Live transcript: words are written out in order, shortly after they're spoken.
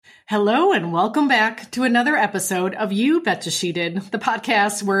Hello and welcome back to another episode of You Betcha She Did, the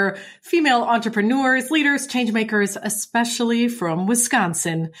podcast where female entrepreneurs, leaders, changemakers, especially from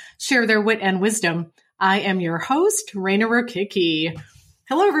Wisconsin, share their wit and wisdom. I am your host, Raina Rokicki.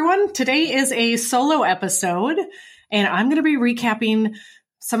 Hello, everyone. Today is a solo episode, and I'm going to be recapping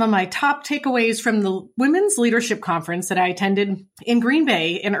some of my top takeaways from the Women's Leadership Conference that I attended in Green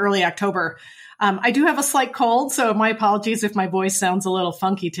Bay in early October. I do have a slight cold, so my apologies if my voice sounds a little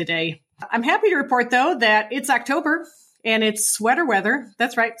funky today. I'm happy to report, though, that it's October and it's sweater weather.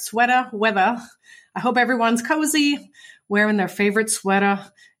 That's right, sweater weather. I hope everyone's cozy, wearing their favorite sweater,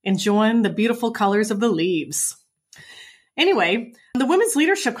 enjoying the beautiful colors of the leaves. Anyway, the Women's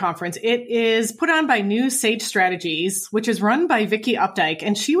Leadership Conference, it is put on by New Sage Strategies, which is run by Vicki Updike,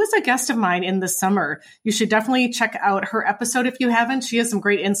 and she was a guest of mine in the summer. You should definitely check out her episode if you haven't. She has some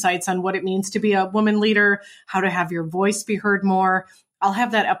great insights on what it means to be a woman leader, how to have your voice be heard more. I'll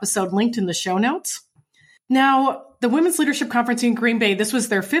have that episode linked in the show notes. Now, the Women's Leadership Conference in Green Bay, this was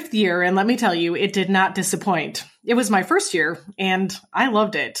their 5th year, and let me tell you, it did not disappoint. It was my first year, and I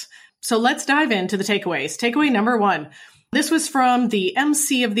loved it. So let's dive into the takeaways. Takeaway number 1. This was from the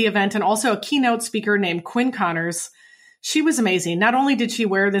MC of the event and also a keynote speaker named Quinn Connors. She was amazing. Not only did she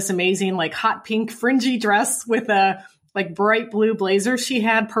wear this amazing hot pink fringy dress with a bright blue blazer, she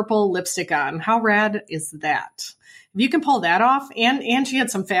had purple lipstick on. How rad is that? If you can pull that off, and she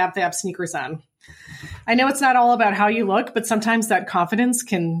had some fab sneakers on. I know it's not all about how you look, but sometimes that confidence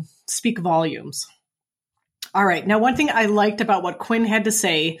can speak volumes. All right. Now, one thing I liked about what Quinn had to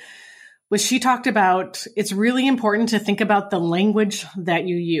say was she talked about it's really important to think about the language that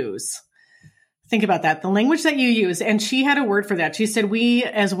you use. Think about that, the language that you use. And she had a word for that. She said, we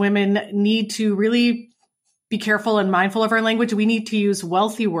as women need to really be careful and mindful of our language. We need to use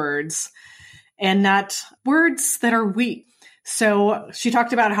wealthy words and not words that are weak. So she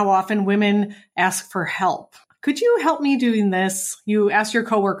talked about how often women ask for help. Could you help me doing this? You ask your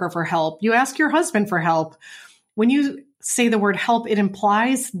coworker for help. You ask your husband for help. When you say the word help, it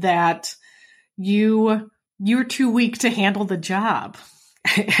implies that you're too weak to handle the job.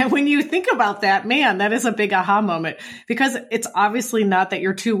 And when you think about that, man, that is a big aha moment, because it's obviously not that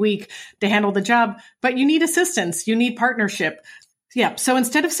you're too weak to handle the job, but you need assistance. You need partnership. Yeah. So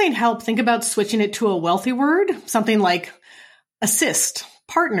instead of saying help, think about switching it to a wealthy word, something like assist,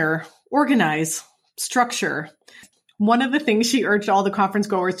 partner, organize, structure. One of the things she urged all the conference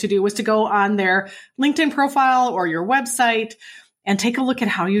goers to do was to go on their LinkedIn profile or your website and take a look at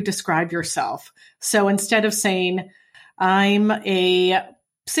how you describe yourself. So instead of saying, I'm a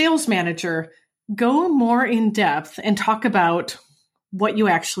sales manager, go more in depth and talk about what you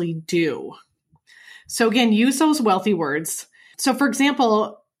actually do. So again, use those wealthy words. So for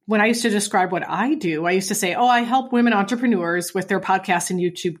example, when I used to describe what I do, I used to say, I help women entrepreneurs with their podcasts and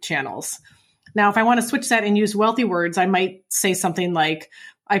YouTube channels. Now, if I want to switch that and use wealthy words, I might say something like,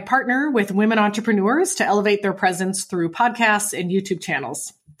 I partner with women entrepreneurs to elevate their presence through podcasts and YouTube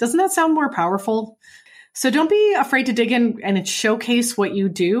channels. Doesn't that sound more powerful? So don't be afraid to dig in and showcase what you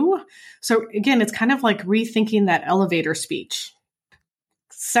do. So again, it's kind of like rethinking that elevator speech.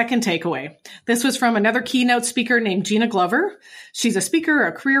 Second takeaway. This was from another keynote speaker named Gina Glover. She's a speaker,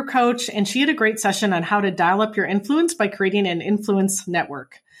 a career coach, and she had a great session on how to dial up your influence by creating an influence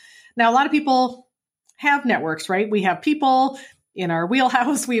network. Now, a lot of people have networks, right? We have people in our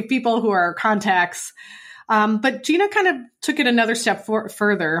wheelhouse. We have people who are our contacts. But Gina kind of took it another step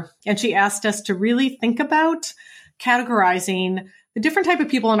further, and she asked us to really think about categorizing the different type of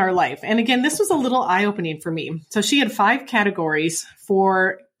people in our life. And again, this was a little eye-opening for me. So she had 5 categories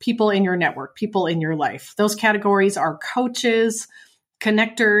for people in your network, people in your life. Those categories are coaches,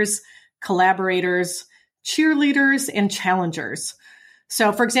 connectors, collaborators, cheerleaders, and challengers.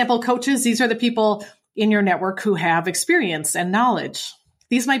 So for example, coaches, these are the people in your network who have experience and knowledge.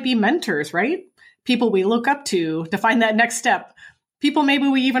 These might be mentors, right? People we look up to find that next step. People maybe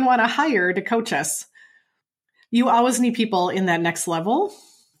we even want to hire to coach us. You always need people in that next level.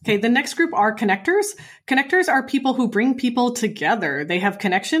 Okay, the next group are connectors. Connectors are people who bring people together. They have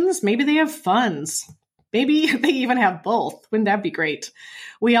connections. Maybe they have funds. Maybe they even have both. Wouldn't that be great?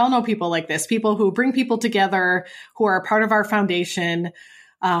 We all know people like this, people who bring people together, who are a part of our foundation,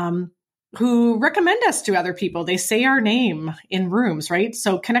 who recommend us to other people. They say our name in rooms, right?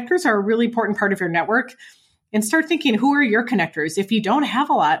 So connectors are a really important part of your network. And start thinking, who are your connectors? If you don't have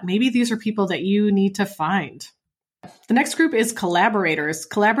a lot, maybe these are people that you need to find. The next group is collaborators.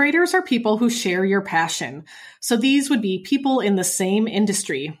 Collaborators are people who share your passion. So these would be people in the same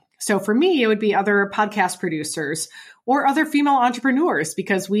industry. So for me, it would be other podcast producers or other female entrepreneurs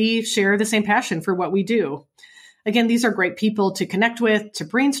because we share the same passion for what we do. Again, these are great people to connect with, to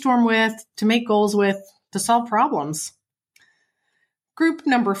brainstorm with, to make goals with, to solve problems. Group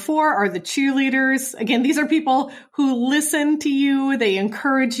number 4 are the cheerleaders. Again, these are people who listen to you. They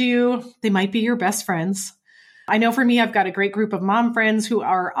encourage you. They might be your best friends. I know for me, I've got a great group of mom friends who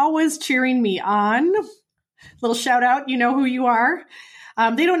are always cheering me on. Little shout out, you know who you are.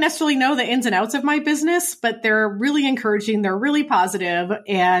 They don't necessarily know the ins and outs of my business, but they're really encouraging. They're really positive,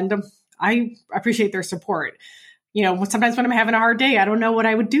 and I appreciate their support. Sometimes when I'm having a hard day, I don't know what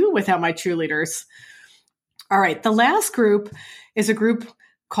I would do without my cheerleaders. All right. The last group is a group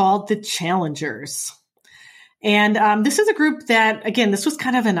called the challengers. And this is a group that, again, this was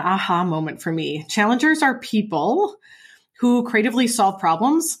kind of an aha moment for me. Challengers are people who creatively solve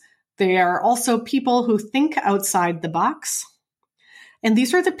problems. They are also people who think outside the box. And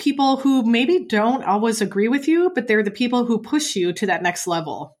these are the people who maybe don't always agree with you, but they're the people who push you to that next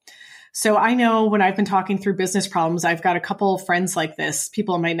level. So I know when I've been talking through business problems, I've got a couple of friends like this,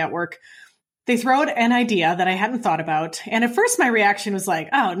 people in my network. They throw out an idea that I hadn't thought about. And at first my reaction was like,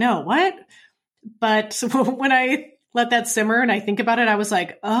 oh no, what? But when I let that simmer and I think about it, I was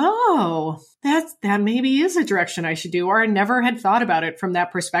like, oh, that maybe is a direction I should do, or I never had thought about it from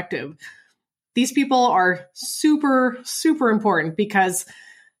that perspective. These people are super, super important because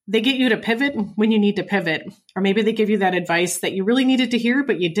they get you to pivot when you need to pivot, or maybe they give you that advice that you really needed to hear,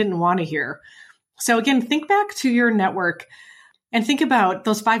 but you didn't want to hear. So again, think back to your network and think about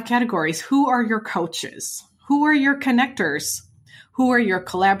those 5 categories. Who are your coaches? Who are your connectors? Who are your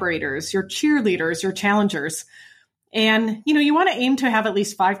collaborators, your cheerleaders, your challengers? And, you want to aim to have at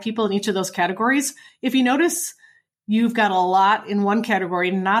least 5 people in each of those categories. If you notice you've got a lot in one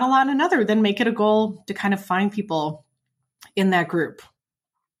category, not a lot in another, then make it a goal to kind of find people in that group.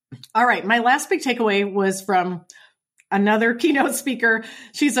 All right. My last big takeaway was from another keynote speaker.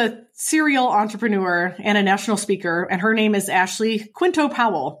 She's a serial entrepreneur and a national speaker, and her name is Ashley Quinto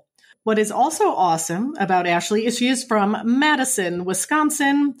Powell. What is also awesome about Ashley is she is from Madison,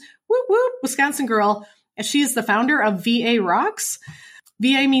 Wisconsin. Whoop, whoop, Wisconsin girl. And she is the founder of VA Rocks.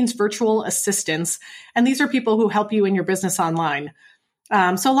 VA means virtual assistants. And these are people who help you in your business online.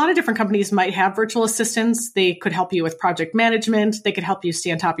 So a lot of different companies might have virtual assistants. They could help you with project management. They could help you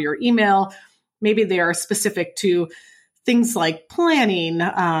stay on top of your email. Maybe they are specific to things like planning,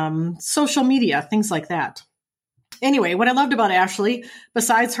 social media, things like that. Anyway, what I loved about Ashley,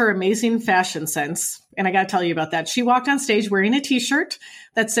 besides her amazing fashion sense, and I got to tell you about that, she walked on stage wearing a t-shirt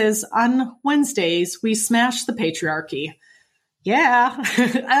that says, "On Wednesdays, we smash the patriarchy." Yeah,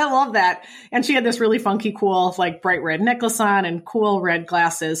 I love that. And she had this really funky, cool, like bright red necklace on and cool red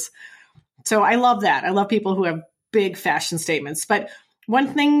glasses. So I love that. I love people who have big fashion statements. But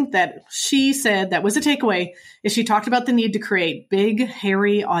one thing that she said that was a takeaway is she talked about the need to create big,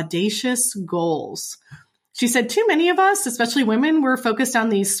 hairy, audacious goals. She said too many of us, especially women, we're focused on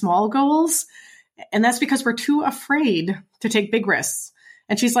these small goals. And that's because we're too afraid to take big risks.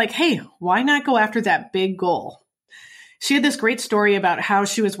 And she's like, hey, why not go after that big goal? She had this great story about how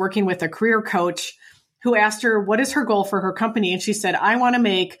she was working with a career coach who asked her, what is her goal for her company? And she said, I want to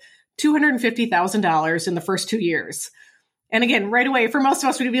make $250,000 in the first 2 years. And again, right away, for most of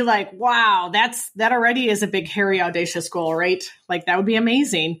us, we'd be like, wow, that already is a big, hairy, audacious goal, right? Like that would be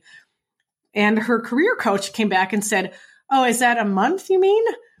amazing. And her career coach came back and said, oh, is that a month, you mean?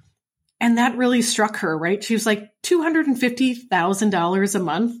 And that really struck her, right? She was like, $250,000 a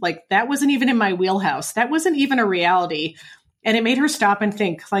month? Like that wasn't even in my wheelhouse. That wasn't even a reality. And it made her stop and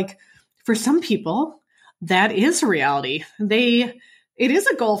think, like, for some people, that is a reality. It is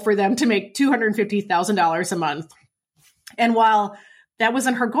a goal for them to make $250,000 a month. And while that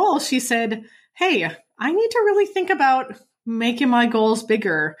wasn't her goal, she said, hey, I need to really think about making my goals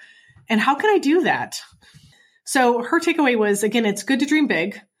bigger. And how can I do that? So her takeaway was, again, it's good to dream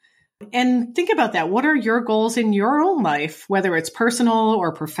big. And think about that. What are your goals in your own life, whether it's personal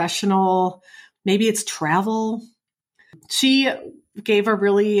or professional? Maybe it's travel. She gave a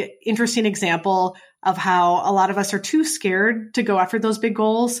really interesting example of how a lot of us are too scared to go after those big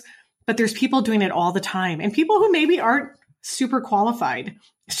goals, but there's people doing it all the time and people who maybe aren't super qualified.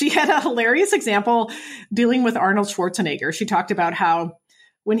 She had a hilarious example dealing with Arnold Schwarzenegger. She talked about how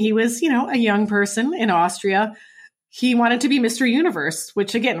when he was, a young person in Austria, he wanted to be Mr. Universe,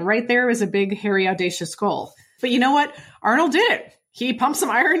 which again, right there is a big, hairy, audacious goal. But you know what? Arnold did it. He pumped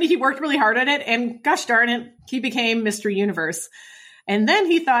some iron. He worked really hard at it. And gosh darn it, he became Mr. Universe. And then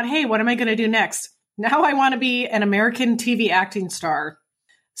he thought, hey, what am I going to do next? Now I want to be an American TV acting star.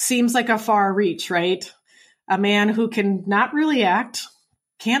 Seems like a far reach, right? A man who can not really act,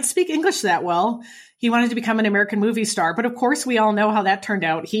 can't speak English that well. He wanted to become an American movie star. But of course, we all know how that turned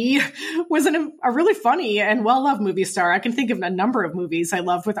out. He was a really funny and well-loved movie star. I can think of a number of movies I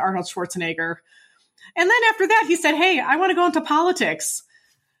loved with Arnold Schwarzenegger. And then after that, he said, hey, I want to go into politics.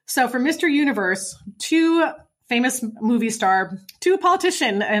 So from Mr. Universe to famous movie star to a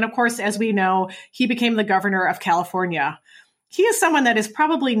politician. And of course, as we know, he became the governor of California. He is someone that is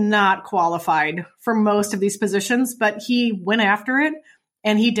probably not qualified for most of these positions, but he went after it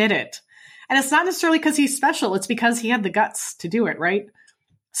and he did it. And it's not necessarily because he's special. It's because he had the guts to do it, right?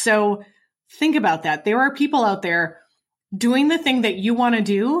 So think about that. There are people out there doing the thing that you want to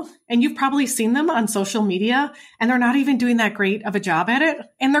do, and you've probably seen them on social media, and they're not even doing that great of a job at it,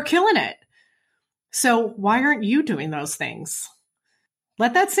 and they're killing it. So why aren't you doing those things?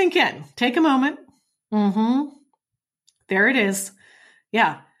 Let that sink in. Take a moment. There it is.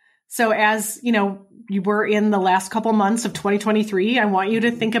 Yeah. So as you know, you were in the last couple months of 2023, I want you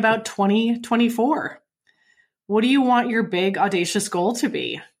to think about 2024. What do you want your big, audacious goal to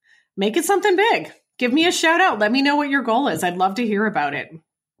be? Make it something big. Give me a shout out. Let me know what your goal is. I'd love to hear about it.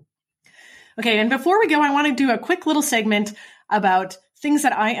 Okay, and before we go, I want to do a quick little segment about things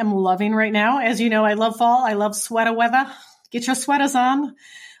that I am loving right now. As you know, I love fall. I love sweater weather. Get your sweaters on.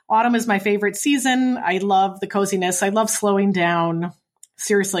 Autumn is my favorite season. I love the coziness. I love slowing down.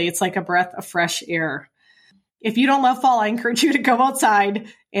 Seriously, it's like a breath of fresh air. If you don't love fall, I encourage you to go outside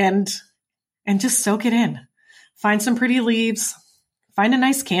and just soak it in. Find some pretty leaves. Find a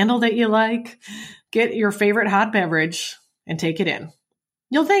nice candle that you like. Get your favorite hot beverage and take it in.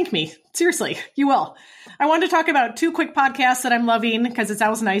 You'll thank me. Seriously, you will. I wanted to talk about 2 quick podcasts that I'm loving because it's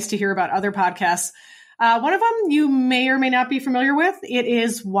always nice to hear about other podcasts. One of them you may or may not be familiar with. It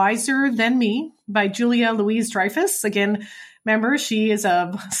is Wiser Than Me by Julia Louis-Dreyfus. Again, remember, she is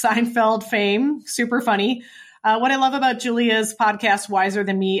of Seinfeld fame, super funny. What I love about Julia's podcast, Wiser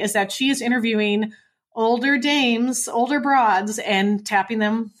Than Me, is that she is interviewing older dames, older broads, and tapping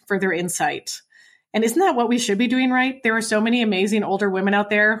them for their insight. And isn't that what we should be doing, right? There are so many amazing older women out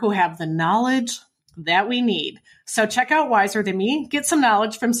there who have the knowledge that we need. So check out Wiser Than Me. Get some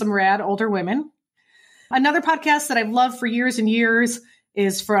knowledge from some rad older women. Another podcast that I've loved for years and years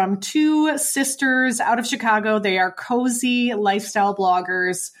is from 2 sisters out of Chicago. They are cozy lifestyle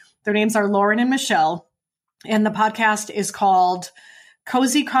bloggers. Their names are Lauren and Michelle. And the podcast is called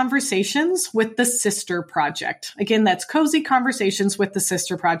Cozy Conversations with the Sister Project. Again, that's Cozy Conversations with the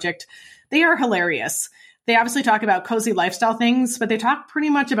Sister Project. They are hilarious. They obviously talk about cozy lifestyle things, but they talk pretty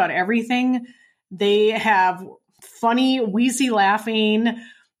much about everything. They have funny, wheezy laughing.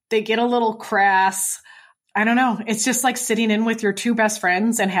 They get a little crass. I don't know. It's just like sitting in with your 2 best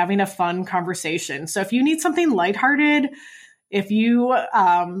friends and having a fun conversation. So if you need something lighthearted, if you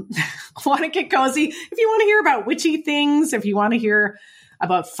want to get cozy, if you want to hear about witchy things, if you want to hear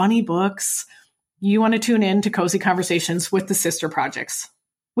about funny books, you want to tune in to Cozy Conversations with the Sister Project.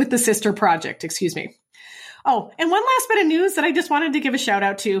 Oh, and one last bit of news that I just wanted to give a shout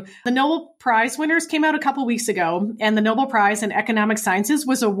out to. The Nobel Prize winners came out a couple weeks ago, and the Nobel Prize in Economic Sciences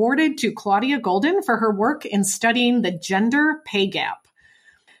was awarded to Claudia Golden for her work in studying the gender pay gap.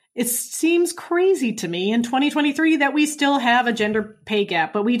 It seems crazy to me in 2023 that we still have a gender pay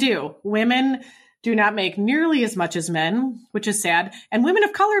gap, but we do. Women do not make nearly as much as men, which is sad. And women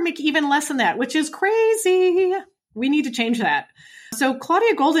of color make even less than that, which is crazy. We need to change that. So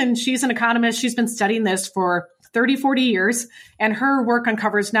Claudia Golden, she's an economist. She's been studying this for 30, 40 years. And her work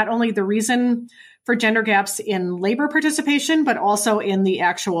uncovers not only the reason for gender gaps in labor participation, but also in the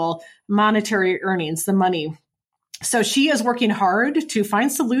actual monetary earnings, the money. So she is working hard to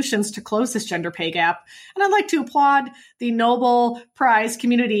find solutions to close this gender pay gap. And I'd like to applaud the Nobel Prize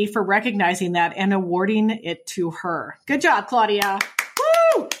community for recognizing that and awarding it to her. Good job, Claudia.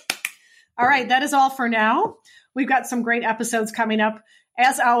 Woo! All right, that is all for now. We've got some great episodes coming up.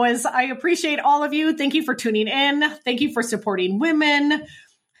 As always, I appreciate all of you. Thank you for tuning in. Thank you for supporting women.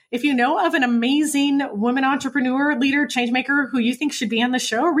 If you know of an amazing woman entrepreneur, leader, changemaker who you think should be on the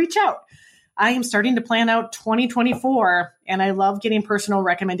show, reach out. I am starting to plan out 2024, and I love getting personal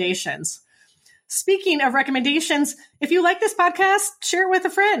recommendations. Speaking of recommendations, if you like this podcast, share it with a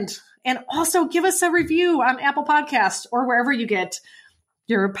friend. And also give us a review on Apple Podcasts or wherever you get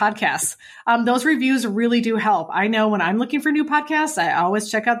your podcasts. Those reviews really do help. I know when I'm looking for new podcasts, I always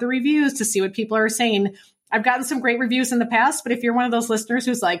check out the reviews to see what people are saying. I've gotten some great reviews in the past, but if you're one of those listeners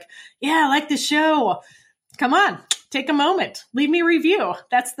who's like, yeah, I like the show, come on, take a moment, leave me a review.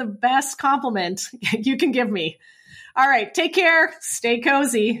 That's the best compliment you can give me. All right, take care, stay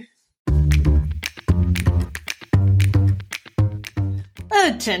cozy.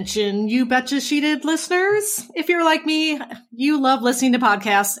 Attention, you Betcha Sheeted listeners. If you're like me, you love listening to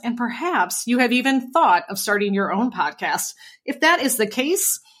podcasts, and perhaps you have even thought of starting your own podcast. If that is the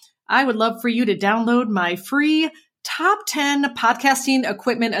case, I would love for you to download my free Top 10 Podcasting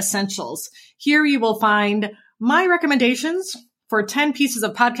Equipment Essentials. Here you will find my recommendations for 10 pieces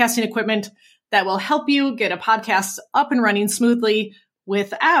of podcasting equipment that will help you get a podcast up and running smoothly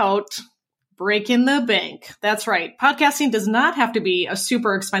without breaking the bank. That's right. Podcasting does not have to be a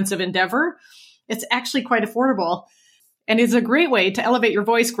super expensive endeavor. It's actually quite affordable and is a great way to elevate your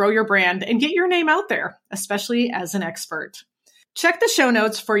voice, grow your brand, and get your name out there, especially as an expert. Check the show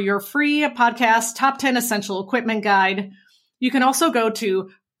notes for your free podcast Top 10 Essential Equipment Guide. You can also go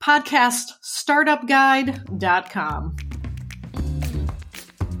to podcaststartupguide.com.